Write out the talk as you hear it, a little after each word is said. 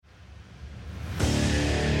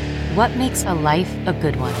What makes a life a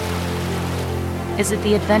good one? Is it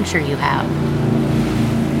the adventure you have?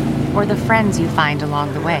 Or the friends you find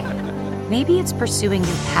along the way? Maybe it's pursuing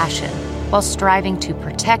your passion while striving to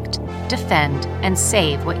protect, defend, and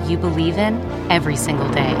save what you believe in every single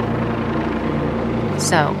day.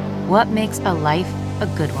 So, what makes a life a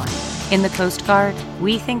good one? In the Coast Guard,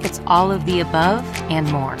 we think it's all of the above and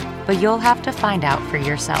more, but you'll have to find out for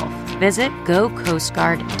yourself. Visit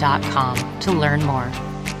gocoastguard.com to learn more.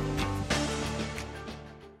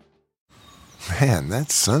 Man, that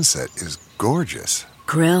sunset is gorgeous.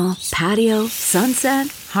 Grill, patio, sunset.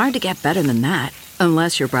 Hard to get better than that.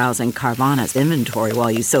 Unless you're browsing Carvana's inventory while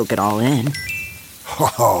you soak it all in.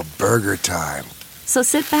 Oh, burger time. So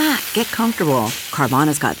sit back, get comfortable.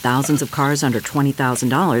 Carvana's got thousands of cars under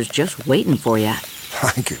 $20,000 just waiting for you.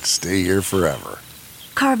 I could stay here forever.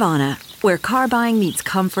 Carvana, where car buying meets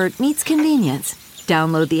comfort meets convenience.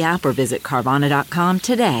 Download the app or visit Carvana.com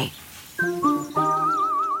today.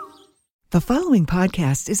 The following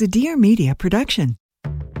podcast is a Dear Media production.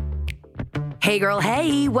 Hey girl,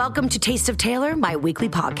 hey, welcome to Taste of Taylor, my weekly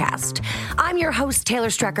podcast. I'm your host, Taylor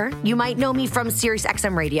Strecker. You might know me from Sirius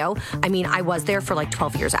XM Radio. I mean, I was there for like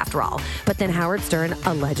 12 years after all. But then Howard Stern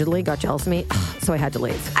allegedly got jealous of me, so I had to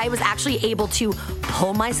leave. I was actually able to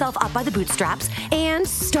pull myself up by the bootstraps and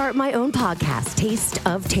start my own podcast, Taste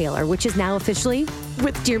of Taylor, which is now officially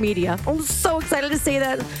with Dear Media. I'm so excited to say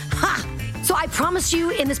that. Ha! So I promise you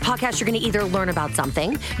in this podcast, you're going to either learn about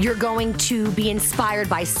something, you're going to be inspired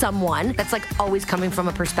by someone that's like always coming from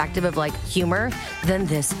a perspective of like humor, then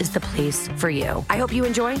this is the place for you. I hope you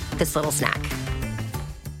enjoy this little snack.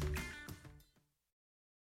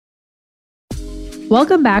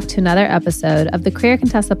 Welcome back to another episode of the Career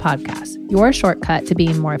Contessa podcast, your shortcut to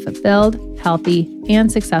being more fulfilled, healthy,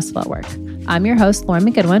 and successful at work. I'm your host, Lauren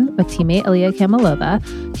McGoodwin, with teammate Aaliyah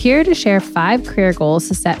Kamalova, here to share 5 career goals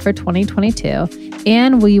to set for 2022,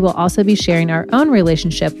 and we will also be sharing our own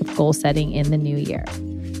relationship with goal setting in the new year.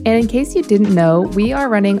 And in case you didn't know, we are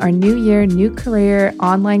running our New Year, New Career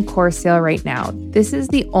online course sale right now. This is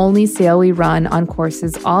the only sale we run on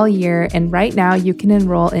courses all year, and right now you can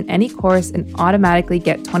enroll in any course and automatically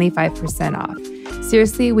get 25% off.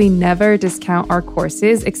 Seriously, we never discount our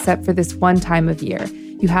courses except for this one time of year.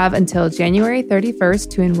 You have until January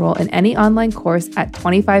 31st to enroll in any online course at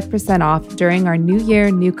 25% off during our New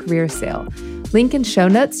Year, New Career sale. Link in show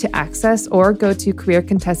notes to access or go to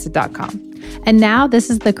careercontessa.com. And now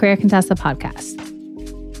this is the Career Contessa podcast.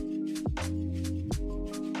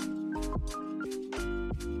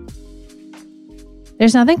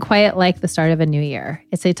 There's nothing quite like the start of a new year.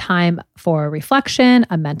 It's a time for reflection,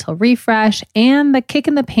 a mental refresh, and the kick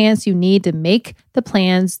in the pants you need to make the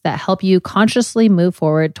plans that help you consciously move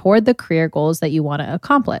forward toward the career goals that you want to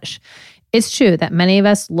accomplish. It's true that many of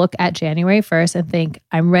us look at January 1st and think,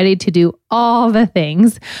 I'm ready to do all the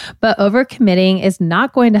things, but overcommitting is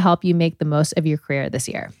not going to help you make the most of your career this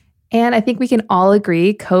year. And I think we can all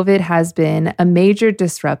agree COVID has been a major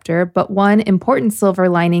disruptor, but one important silver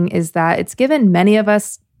lining is that it's given many of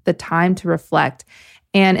us the time to reflect.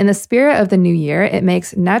 And in the spirit of the new year, it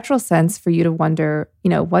makes natural sense for you to wonder,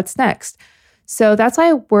 what's next? So that's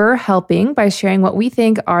why we're helping by sharing what we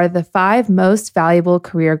think are the 5 most valuable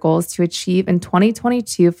career goals to achieve in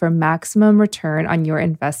 2022 for maximum return on your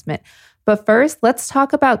investment. But first, let's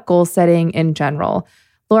talk about goal setting in general.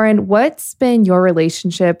 Lauren, what's been your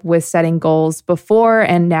relationship with setting goals before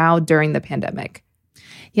and now during the pandemic?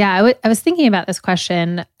 Yeah, I was thinking about this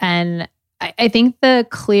question, and I think the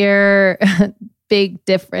clear big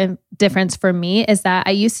difference for me is that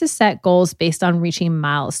I used to set goals based on reaching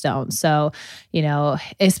milestones. So,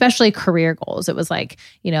 especially career goals. It was like,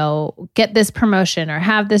 get this promotion or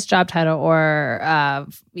have this job title or,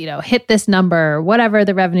 hit this number, whatever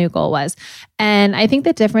the revenue goal was. And I think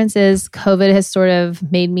the difference is COVID has sort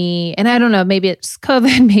of made me, and I don't know, maybe it's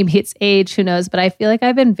COVID, maybe it's age, who knows, but I feel like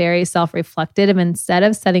I've been very self-reflective. Instead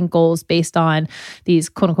of setting goals based on these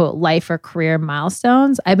quote unquote life or career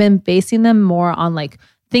milestones, I've been basing them more on like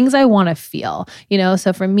things I want to feel,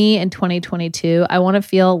 So for me in 2022, I want to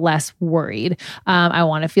feel less worried. I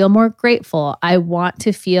want to feel more grateful. I want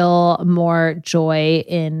to feel more joy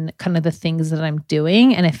in kind of the things that I'm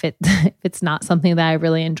doing. And if it's not something that I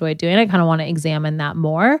really enjoy doing, I kind of want to examine that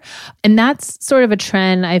more. And that's sort of a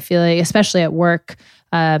trend I feel like, especially at work,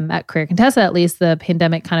 at Career Contessa, at least the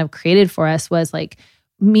pandemic kind of created for us was like,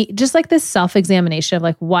 just like this self-examination of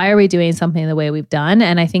like, why are we doing something the way we've done?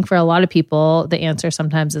 And I think for a lot of people, the answer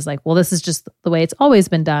sometimes is like, well, this is just the way it's always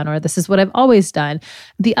been done, or this is what I've always done.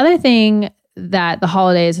 The other thing that the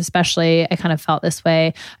holidays, especially, I kind of felt this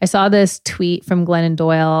way. I saw this tweet from Glennon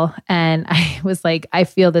Doyle and I was like, I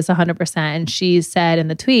feel this 100%. And she said in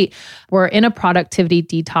the tweet, we're in a productivity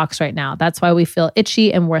detox right now. That's why we feel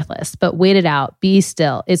itchy and worthless, but wait it out, be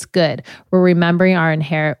still. It's good. We're remembering our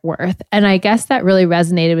inherent worth. And I guess that really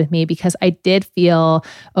resonated with me because I did feel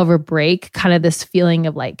over break kind of this feeling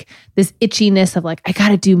of like this itchiness of like, I got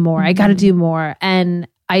to do more. I got to do more. And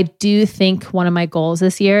I do think one of my goals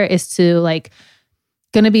this year is to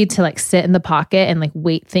going to be to sit in the pocket and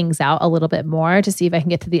wait things out a little bit more to see if I can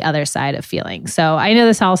get to the other side of feeling. So I know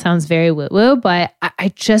this all sounds very woo-woo, but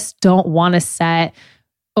I just don't want to set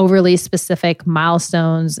overly specific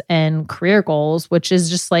milestones and career goals, which is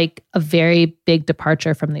just a very big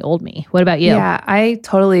departure from the old me. What about you? Yeah, I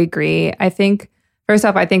totally agree. I think, first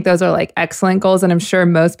off, I think those are excellent goals. And I'm sure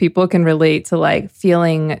most people can relate to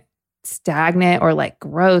feeling stagnant or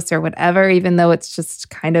gross or whatever, even though it's just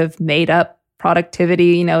kind of made up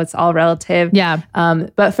productivity, it's all relative. Yeah.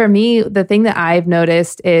 But for me, the thing that I've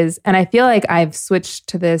noticed is, and I feel like I've switched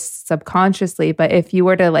to this subconsciously, but if you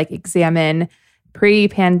were to examine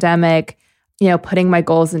pre-pandemic, putting my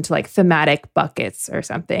goals into thematic buckets or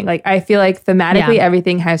something, I feel like thematically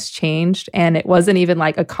everything has changed and it wasn't even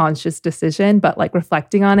a conscious decision, but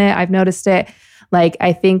reflecting on it, I've noticed it.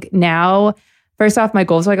 I think now, first off, my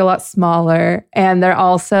goals are a lot smaller and they're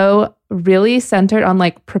also really centered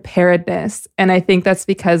on preparedness. And I think that's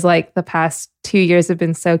because the past 2 years have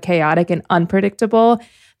been so chaotic and unpredictable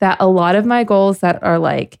that a lot of my goals that are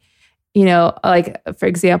for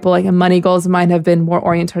example, money goals of mine have been more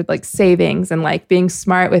oriented toward savings and being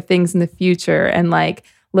smart with things in the future and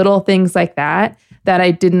little things like that I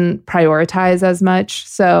didn't prioritize as much.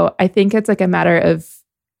 So I think it's a matter of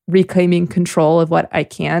reclaiming control of what I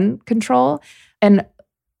can control. And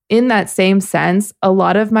in that same sense, a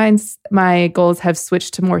lot of my goals have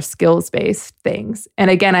switched to more skills-based things. And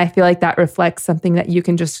again, I feel like that reflects something that you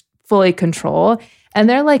can just fully control. And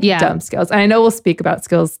they're dumb skills. And I know we'll speak about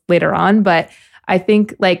skills later on, but I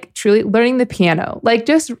think truly learning the piano,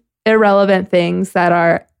 just irrelevant things that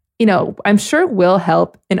are, I'm sure will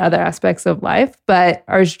help in other aspects of life, but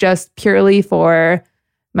are just purely for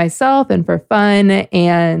myself and for fun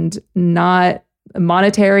and not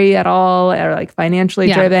monetary at all or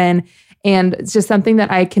financially driven. And it's just something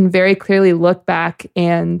that I can very clearly look back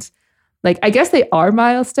and I guess they are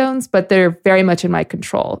milestones, but they're very much in my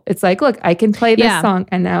control. It's look, I can play this song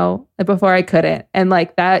and now before I couldn't. And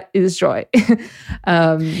that is joy.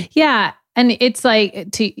 Yeah. And it's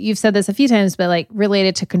you've said this a few times, but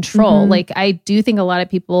related to control. Mm-hmm. I do think a lot of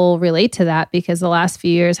people relate to that because the last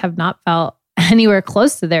few years have not felt anywhere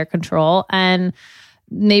close to their control. And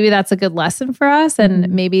maybe that's a good lesson for us and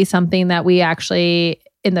maybe something that we actually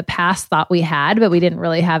in the past thought we had, but we didn't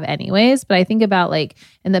really have anyways. But I think about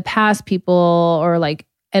in the past people or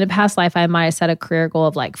in a past life, I might have set a career goal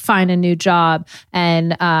of find a new job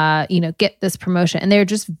and, get this promotion. And they're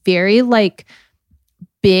just very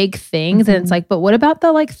big things. And it's but what about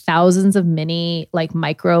the thousands of mini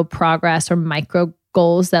micro progress or micro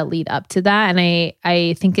goals that lead up to that? And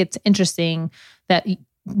I think it's interesting that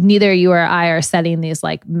neither you or I are setting these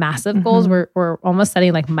massive goals. We're almost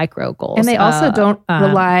setting micro goals. And they also don't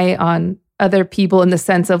rely on other people in the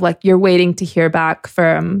sense of you're waiting to hear back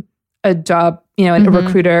from a job, a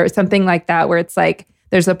recruiter or something like that, where it's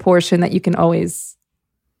there's a portion that you can always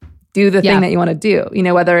do the thing that you want to do,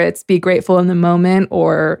 whether it's be grateful in the moment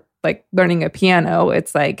or learning a piano.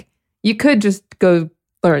 It's you could just go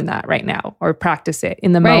learn that right now or practice it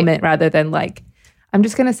in the moment rather than I'm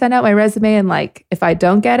just going to send out my resume and if I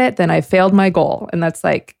don't get it, then I failed my goal. And that's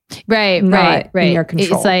right. in your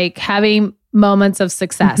control. It's having moments of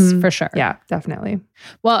success for sure. Yeah, definitely.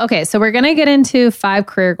 Well, okay. So we're going to get into 5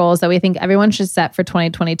 career goals that we think everyone should set for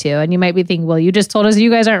 2022. And you might be thinking, well, you just told us you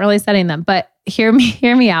guys aren't really setting them, but hear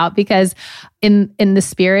me out, because in the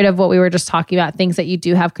spirit of what we were just talking about, things that you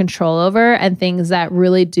do have control over and things that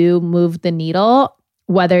really do move the needle,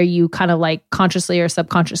 whether you kind of consciously or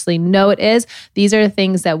subconsciously know it is, these are the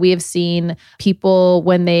things that we have seen people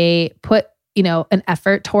when they put, an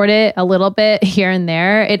effort toward it a little bit here and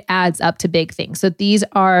there, it adds up to big things. So these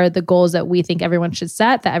are the goals that we think everyone should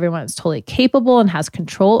set, that everyone is totally capable and has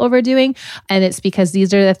control over doing. And it's because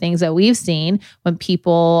these are the things that we've seen when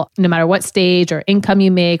people, no matter what stage or income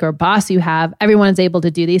you make or boss you have, everyone is able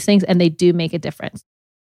to do these things and they do make a difference.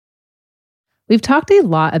 We've talked a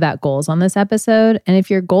lot about goals on this episode, and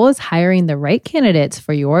if your goal is hiring the right candidates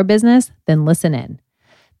for your business, then listen in.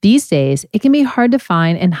 These days, it can be hard to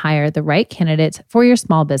find and hire the right candidates for your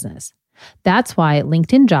small business. That's why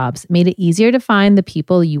LinkedIn Jobs made it easier to find the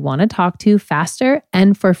people you want to talk to faster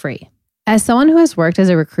and for free. As someone who has worked as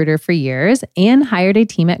a recruiter for years and hired a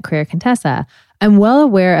team at Career Contessa, I'm well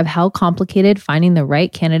aware of how complicated finding the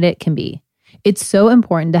right candidate can be. It's so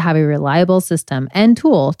important to have a reliable system and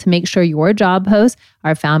tool to make sure your job posts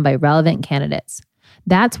are found by relevant candidates.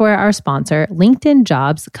 That's where our sponsor, LinkedIn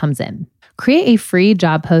Jobs, comes in. Create a free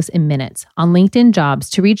job post in minutes on LinkedIn Jobs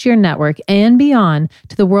to reach your network and beyond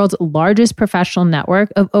to the world's largest professional network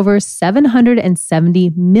of over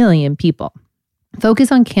 770 million people.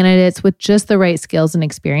 Focus on candidates with just the right skills and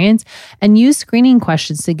experience, and use screening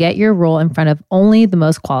questions to get your role in front of only the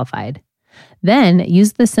most qualified. Then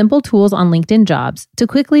use the simple tools on LinkedIn Jobs to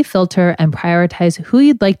quickly filter and prioritize who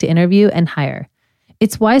you'd like to interview and hire.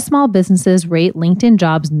 It's why small businesses rate LinkedIn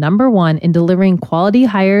Jobs #1 in delivering quality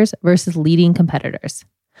hires versus leading competitors.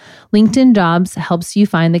 LinkedIn Jobs helps you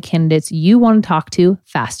find the candidates you want to talk to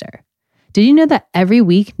faster. Did you know that every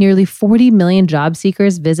week, nearly 40 million job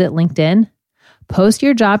seekers visit LinkedIn? Post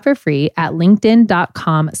your job for free at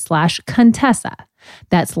linkedin.com/Contessa.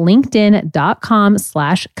 That's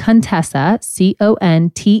linkedin.com/Contessa,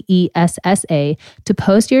 CONTESSA, to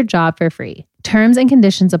post your job for free. Terms and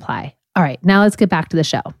conditions apply. All right, now let's get back to the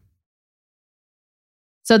show.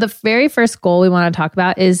 So the very first goal we want to talk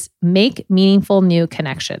about is make meaningful new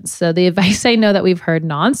connections. So the advice I know that we've heard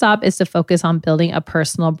nonstop is to focus on building a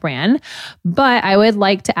personal brand. But I would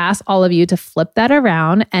like to ask all of you to flip that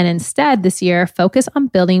around and instead this year, focus on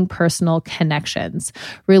building personal connections.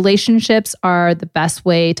 Relationships are the best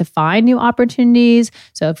way to find new opportunities.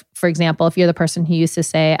 So if, for example, if you're the person who used to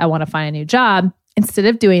say, I want to find a new job, instead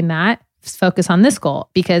of doing that, focus on this goal,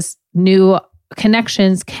 because new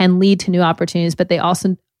connections can lead to new opportunities, but they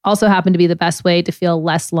also happen to be the best way to feel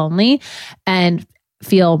less lonely and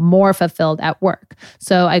feel more fulfilled at work.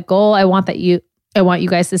 So a goal I want you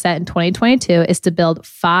guys to set in 2022 is to build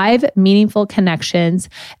 5 meaningful connections.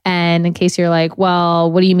 And in case you're like, well,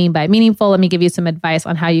 what do you mean by meaningful? Let me give you some advice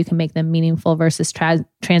on how you can make them meaningful versus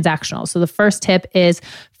transactional. So the first tip is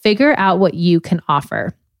figure out what you can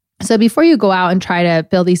offer. So before you go out and try to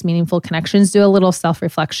build these meaningful connections, do a little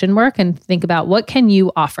self-reflection work and think about what can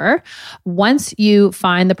you offer. Once you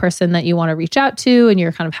find the person that you want to reach out to and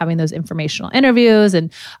you're kind of having those informational interviews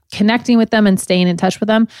and connecting with them and staying in touch with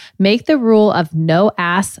them, make the rule of no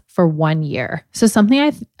ask for 1 year. So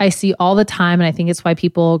something I see all the time, and I think it's why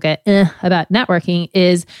people get about networking,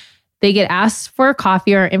 is they get asked for a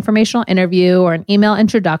coffee or an informational interview or an email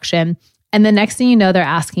introduction. And the next thing you know, they're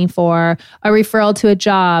asking for a referral to a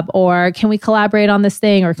job, or can we collaborate on this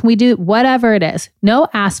thing, or can we do whatever it is. No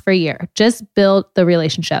ask for a year. Just build the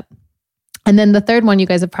relationship. And then the third one you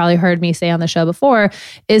guys have probably heard me say on the show before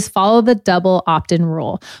is follow the double opt-in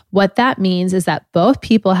rule. What that means is that both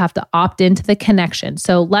people have to opt into the connection.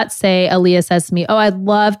 So let's say Aaliyah says to me, oh, I'd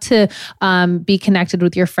love to be connected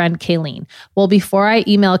with your friend Kayleen. Well, before I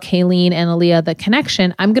email Kayleen and Aaliyah the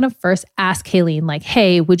connection, I'm going to first ask Kayleen, like,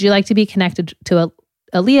 hey, would you like to be connected to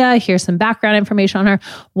Aaliyah? Here's some background information on her.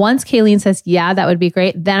 Once Kayleen says, yeah, that would be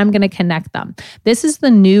great, then I'm going to connect them. This is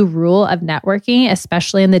the new rule of networking,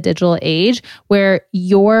 especially in the digital age, where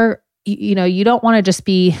you don't want to just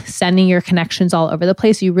be sending your connections all over the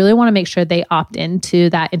place. You really want to make sure they opt into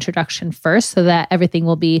that introduction first so that everything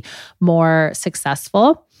will be more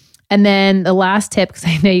successful. And then the last tip, because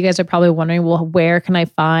I know you guys are probably wondering, well, where can I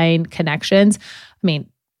find connections? I mean,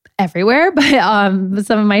 everywhere, but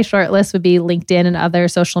some of my short list would be LinkedIn and other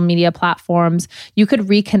social media platforms. You could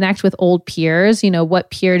reconnect with old peers.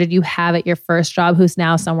 What peer did you have at your first job who's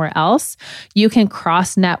now somewhere else? You can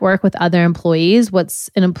cross network with other employees.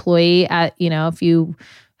 What's an employee at, if you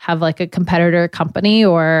have like a competitor company,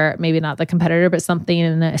 or maybe not the competitor, but something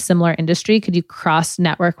in a similar industry, could you cross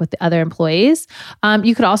network with the other employees?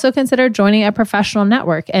 You could also consider joining a professional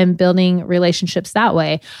network and building relationships that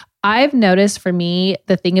way. I've noticed for me,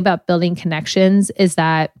 the thing about building connections is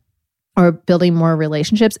that, or building more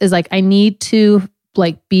relationships is like, I need to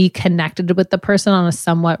be connected with the person on a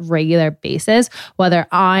somewhat regular basis, whether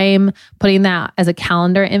I'm putting that as a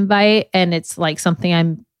calendar invite and it's like something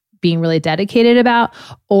I'm being really dedicated about,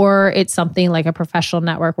 or it's something like a professional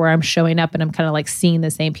network where I'm showing up and I'm kind of like seeing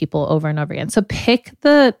the same people over and over again. So pick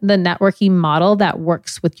the networking model that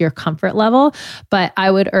works with your comfort level. But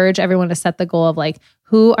I would urge everyone to set the goal of like,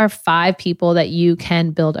 who are 5 people that you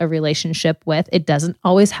can build a relationship with? It doesn't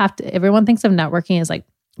always have to, everyone thinks of networking as like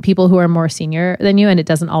people who are more senior than you, and it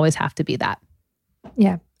doesn't always have to be that.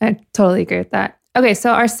 Yeah, I totally agree with that. Okay, so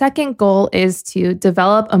our second goal is to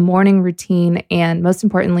develop a morning routine and, most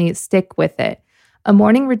importantly, stick with it. A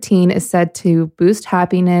morning routine is said to boost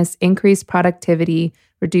happiness, increase productivity,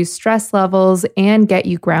 reduce stress levels, and get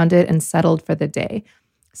you grounded and settled for the day.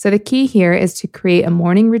 So the key here is to create a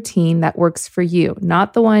morning routine that works for you,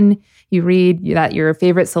 not the one you read that your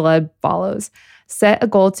favorite celeb follows. Set a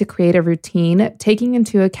goal to create a routine, taking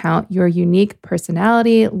into account your unique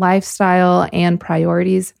personality, lifestyle, and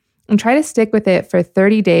priorities, and try to stick with it for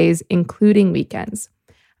 30 days, including weekends.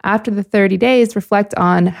 After the 30 days, reflect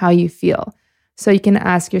on how you feel. So you can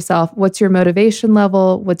ask yourself, what's your motivation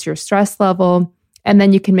level? What's your stress level? And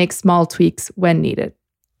then you can make small tweaks when needed.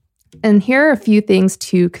 And here are a few things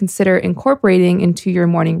to consider incorporating into your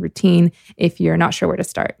morning routine if you're not sure where to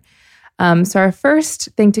start. So our first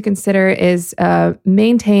thing to consider is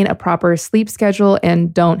maintain a proper sleep schedule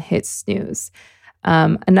and don't hit snooze.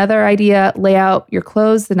 Another idea, lay out your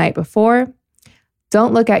clothes the night before.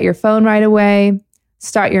 Don't look at your phone right away.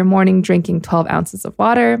 Start your morning drinking 12 ounces of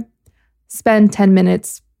water. Spend 10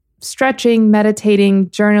 minutes stretching, meditating,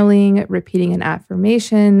 journaling, repeating an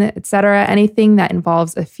affirmation, etc. Anything that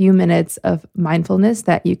involves a few minutes of mindfulness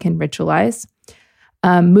that you can ritualize.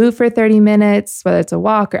 Move for 30 minutes, whether it's a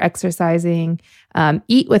walk or exercising.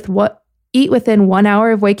 Eat within 1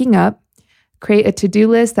 hour of waking up. Create a to-do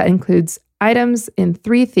list that includes items in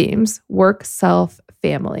 3 themes: work, self,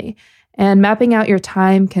 family. And mapping out your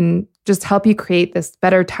time can just help you create this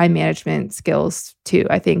better time management skills too,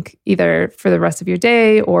 I think, either for the rest of your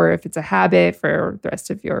day or if it's a habit for the rest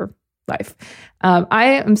of your life. I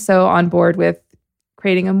am so on board with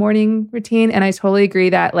creating a morning routine. And I totally agree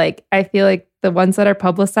that I feel like the ones that are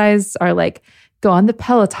publicized are go on the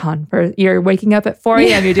Peloton you're waking up at 4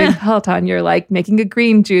 a.m., you're doing Peloton, you're making a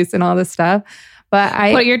green juice and all this stuff. But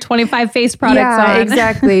put your 25 face products on.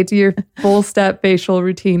 Exactly. Do your full step facial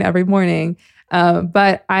routine every morning.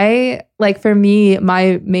 But for me,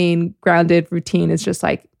 my main grounded routine is just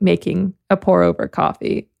making a pour over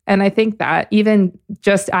coffee. And I think that even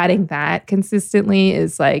just adding that consistently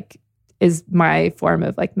is my form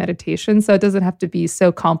of meditation. So it doesn't have to be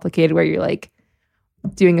so complicated where you're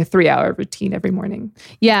doing a 3-hour routine every morning.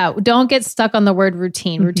 Yeah. Don't get stuck on the word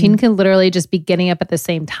routine. Mm-hmm. Routine can literally just be getting up at the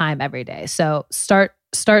same time every day. So start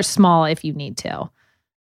small if you need to.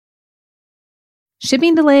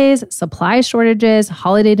 Shipping delays, supply shortages,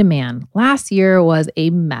 holiday demand. Last year was a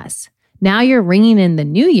mess. Now you're ringing in the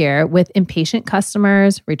new year with impatient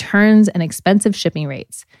customers, returns, and expensive shipping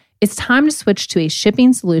rates. It's time to switch to a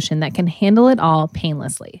shipping solution that can handle it all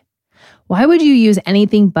painlessly. Why would you use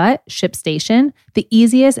anything but ShipStation, the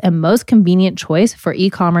easiest and most convenient choice for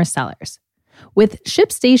e-commerce sellers? With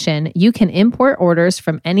ShipStation, you can import orders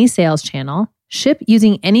from any sales channel, ship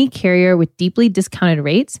using any carrier with deeply discounted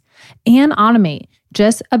rates, and automate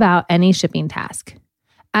just about any shipping task.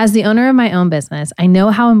 As the owner of my own business, I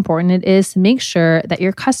know how important it is to make sure that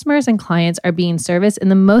your customers and clients are being serviced in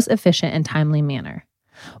the most efficient and timely manner.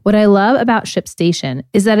 What I love about ShipStation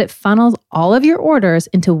is that it funnels all of your orders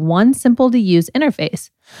into one simple-to-use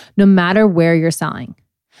interface, no matter where you're selling.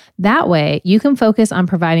 That way, you can focus on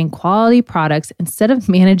providing quality products instead of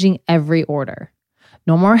managing every order.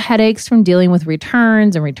 No more headaches from dealing with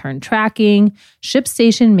returns and return tracking.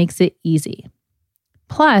 ShipStation makes it easy.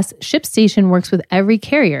 Plus, ShipStation works with every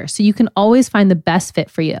carrier, so you can always find the best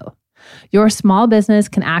fit for you. Your small business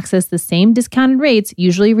can access the same discounted rates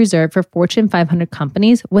usually reserved for Fortune 500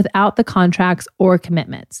 companies without the contracts or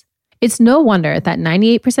commitments. It's no wonder that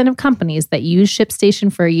 98% of companies that use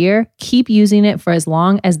ShipStation for a year keep using it for as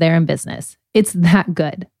long as they're in business. It's that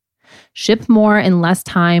good. Ship more in less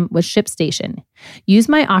time with ShipStation. Use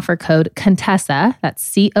my offer code Contessa,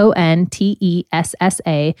 that's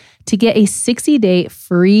CONTESSA, to get a 60-day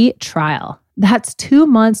free trial. That's 2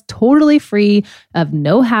 months totally free of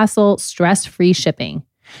no hassle, stress-free shipping.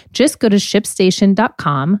 Just go to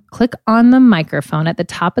ShipStation.com, click on the microphone at the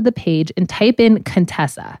top of the page, and type in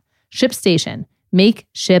Contessa. ShipStation. Make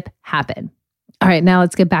ship happen. All right, now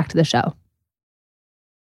let's get back to the show.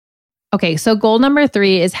 Okay, so goal number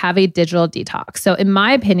 3 is have a digital detox. So in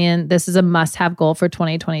my opinion, this is a must-have goal for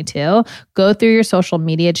 2022. Go through your social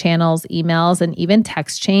media channels, emails, and even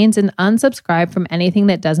text chains and unsubscribe from anything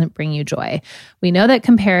that doesn't bring you joy. We know that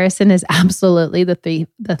comparison is absolutely the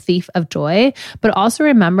thief of joy, but also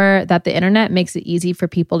remember that the internet makes it easy for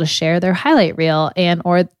people to share their highlight reel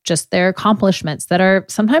or just their accomplishments that are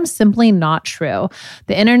sometimes simply not true.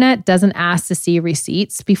 The internet doesn't ask to see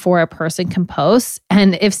receipts before a person can post,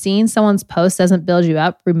 and if seeing someone's post doesn't build you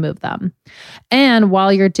up, remove them. And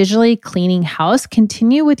while you're digitally cleaning house,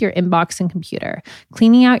 continue with your inbox and computer,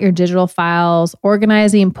 cleaning out your digital files,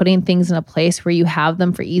 organizing and putting things in a place where you have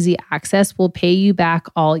them for easy access will pay you back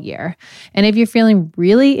all year. And if you're feeling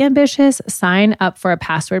really ambitious, sign up for a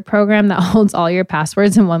password program that holds all your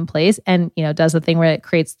passwords in one place and does the thing where it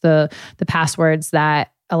creates the passwords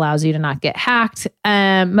that allows you to not get hacked.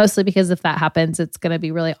 Mostly because if that happens, it's going to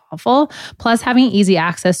be really awful. Plus, having easy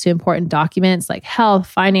access to important documents like health,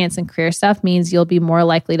 finance, and career stuff means you'll be more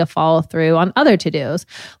likely to follow through on other to-dos.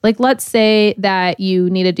 Like, let's say that you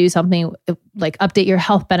need to do something like update your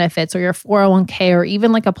health benefits or your 401k, or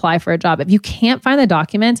even like apply for a job. If you can't find the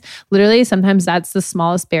documents, literally sometimes that's the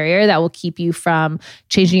smallest barrier that will keep you from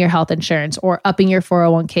changing your health insurance or upping your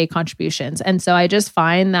 401k contributions. And so I just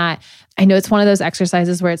find that, I know it's one of those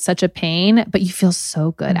exercises where it's such a pain, but you feel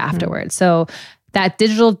so good afterwards. So that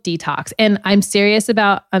digital detox. And I'm serious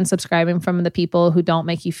about unsubscribing from the people who don't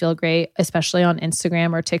make you feel great, especially on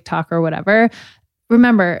Instagram or TikTok or whatever.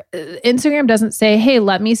 Remember, Instagram doesn't say, hey,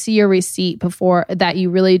 let me see your receipt before that you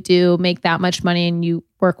really do make that much money and you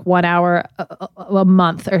work 1 hour a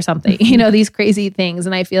month or something, these crazy things.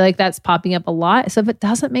 And I feel like that's popping up a lot. So if it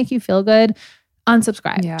doesn't make you feel good,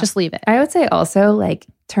 unsubscribe, just leave it. I would say also like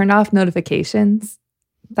turn off notifications.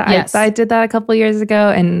 I did that a couple of years ago,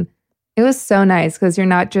 and it was so nice because you're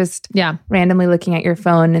not just randomly looking at your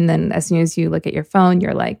phone. And then as soon as you look at your phone,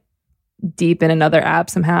 you're like, deep in another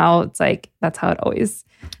app somehow. It's like, that's how it always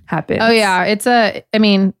happens. Oh yeah.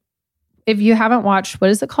 If you haven't watched,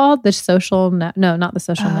 what is it called? The social, no, not the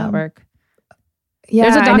social network. Yeah.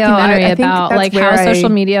 There's a documentary about like how social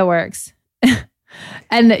media works.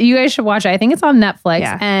 And you guys should watch it. I think it's on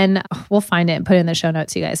Netflix, and we'll find it and put it in the show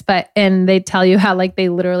notes, you guys. And they tell you how like they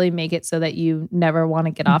literally make it so that you never want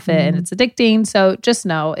to get off it, and it's addicting. So just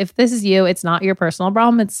know, if this is you, it's not your personal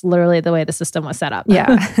problem. It's literally the way the system was set up.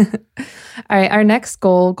 Yeah. All right. Our next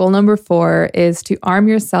goal number 4, is to arm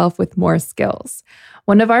yourself with more skills.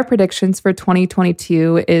 One of our predictions for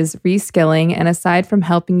 2022 is reskilling, and aside from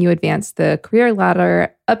helping you advance the career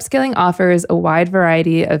ladder, upskilling offers a wide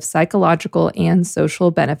variety of psychological and social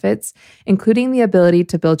benefits, including the ability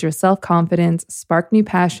to build your self-confidence, spark new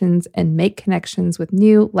passions, and make connections with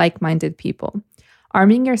new, like-minded people.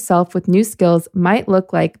 Arming yourself with new skills might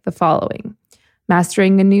look like the following: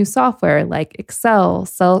 mastering a new software like Excel,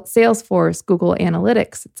 Salesforce, Google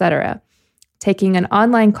Analytics, etc., taking an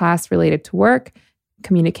online class related to work,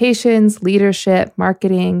 communications, leadership,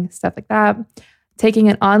 marketing, stuff like that. Taking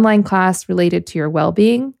an online class related to your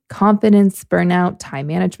well-being, confidence, burnout, time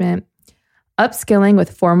management. Upskilling with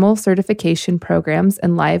formal certification programs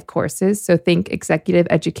and live courses. So think executive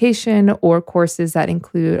education or courses that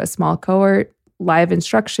include a small cohort, live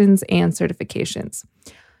instructions, and certifications.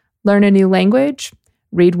 Learn a new language,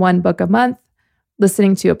 read 1 book a month,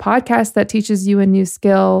 listening to a podcast that teaches you a new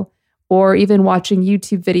skill, or even watching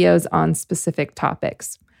YouTube videos on specific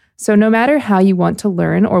topics. So no matter how you want to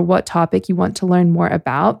learn or what topic you want to learn more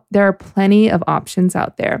about, there are plenty of options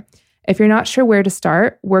out there. If you're not sure where to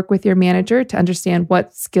start, work with your manager to understand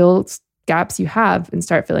what skills gaps you have and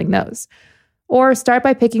start filling those. Or start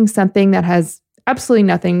by picking something that has absolutely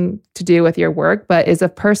nothing to do with your work, but is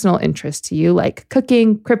of personal interest to you, like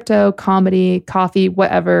cooking, crypto, comedy, coffee,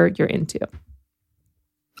 whatever you're into.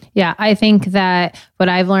 Yeah, I think that what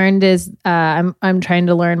I've learned is I'm trying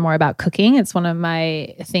to learn more about cooking. It's one of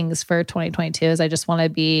my things for 2022 is I just want to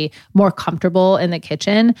be more comfortable in the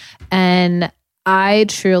kitchen. And I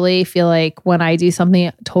truly feel like when I do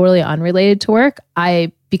something totally unrelated to work,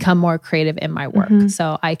 I become more creative in my work.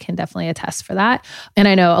 So I can definitely attest for that. And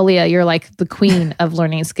I know, Aaliyah, you're like the queen of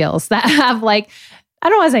learning skills that have like, I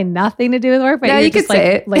don't want to say nothing to do with work, but you're just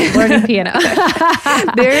like learning piano.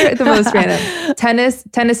 They're the most random.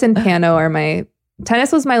 Tennis and piano are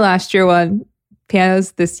tennis was my last year one.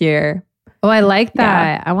 Piano's this year. Oh, I like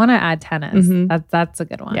that. Yeah. I want to add tennis. That's a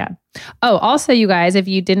good one. Yeah. Oh, also, you guys, if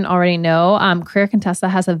you didn't already know, Career Contessa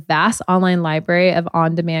has a vast online library of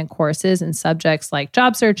on-demand courses in subjects like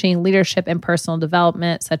job searching, leadership, and personal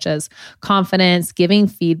development, such as confidence, giving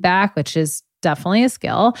feedback, which is definitely a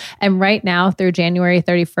skill. And right now through January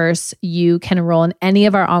 31st, you can enroll in any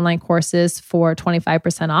of our online courses for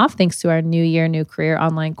 25% off, thanks to our New Year, New Career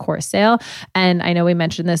online course sale. And I know we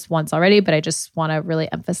mentioned this once already, but I just want to really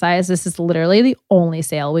emphasize this is literally the only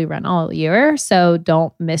sale we run all year. So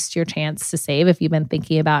don't miss your chance to save if you've been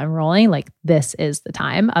thinking about enrolling. Like, this is the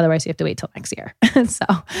time. Otherwise, you have to wait till next year. So,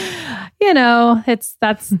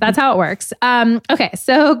 that's how it works. Okay.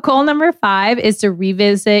 So goal number 5 is to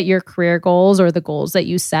revisit your career goals or the goals that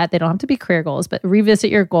you set. They don't have to be career goals, but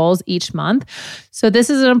revisit your goals each month. So this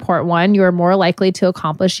is an important one. You are more likely to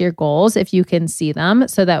accomplish your goals if you can see them.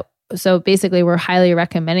 So basically, we're highly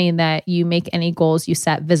recommending that you make any goals you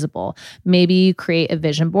set visible. Maybe you create a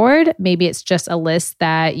vision board. Maybe it's just a list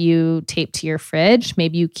that you tape to your fridge.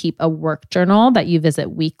 Maybe you keep a work journal that you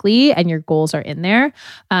visit weekly and your goals are in there.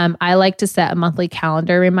 I like to set a monthly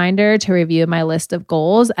calendar reminder to review my list of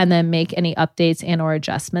goals and then make any updates and or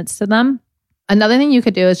adjustments to them. Another thing you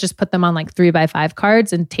could do is just put them on like 3x5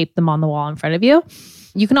 cards and tape them on the wall in front of you.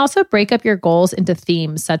 You can also break up your goals into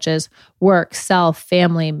themes such as work, self,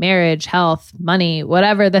 family, marriage, health, money,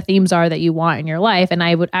 whatever the themes are that you want in your life. And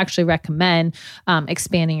I would actually recommend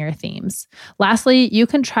expanding your themes. Lastly, you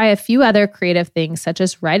can try a few other creative things such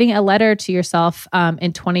as writing a letter to yourself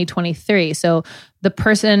in 2023. So the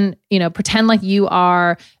person, pretend like you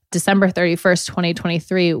are December 31st,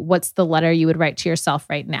 2023, what's the letter you would write to yourself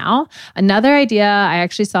right now? Another idea, I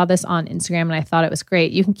actually saw this on Instagram and I thought it was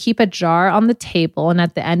great. You can keep a jar on the table, and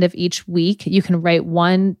at the end of each week, you can write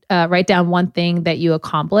down one thing that you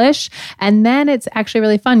accomplish. And then it's actually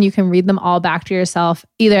really fun. You can read them all back to yourself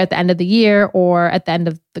either at the end of the year or at the end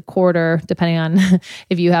of the quarter, depending on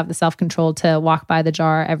if you have the self-control to walk by the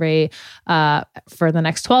jar for the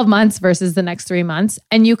next 12 months versus the next 3 months.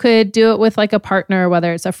 And you could do it with like a partner,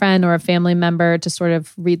 whether it's a friend or a family member, to sort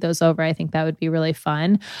of read those over. I think that would be really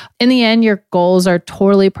fun. In the end, your goals are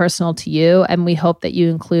totally personal to you. And we hope that you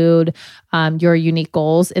include your unique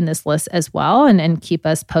goals in this list as well and keep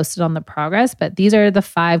us posted on the progress. But these are the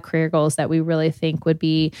 5 career goals that we really think would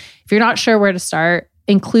be, if you're not sure where to start,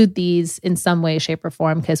 include these in some way, shape, or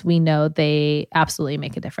form, because we know they absolutely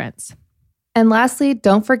make a difference. And lastly,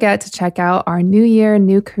 don't forget to check out our New Year,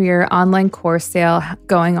 New Career online course sale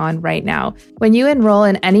going on right now. When you enroll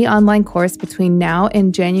in any online course between now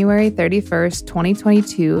and January 31st,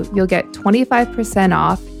 2022, you'll get 25%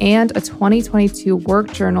 off and a 2022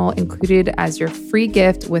 work journal included as your free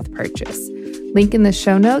gift with purchase. Link in the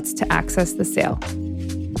show notes to access the sale.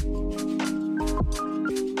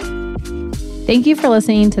 Thank you for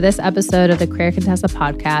listening to this episode of the Career Contessa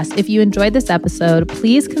podcast. If you enjoyed this episode,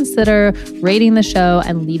 please consider rating the show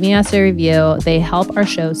and leaving us a review. They help our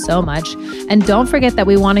show so much. And don't forget that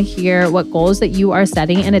we want to hear what goals that you are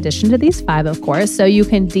setting in addition to these 5, of course. So you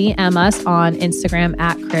can DM us on Instagram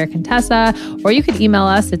at Career Contessa, or you can email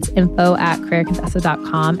us. It's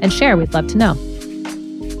info@careercontessa.com and share. We'd love to know.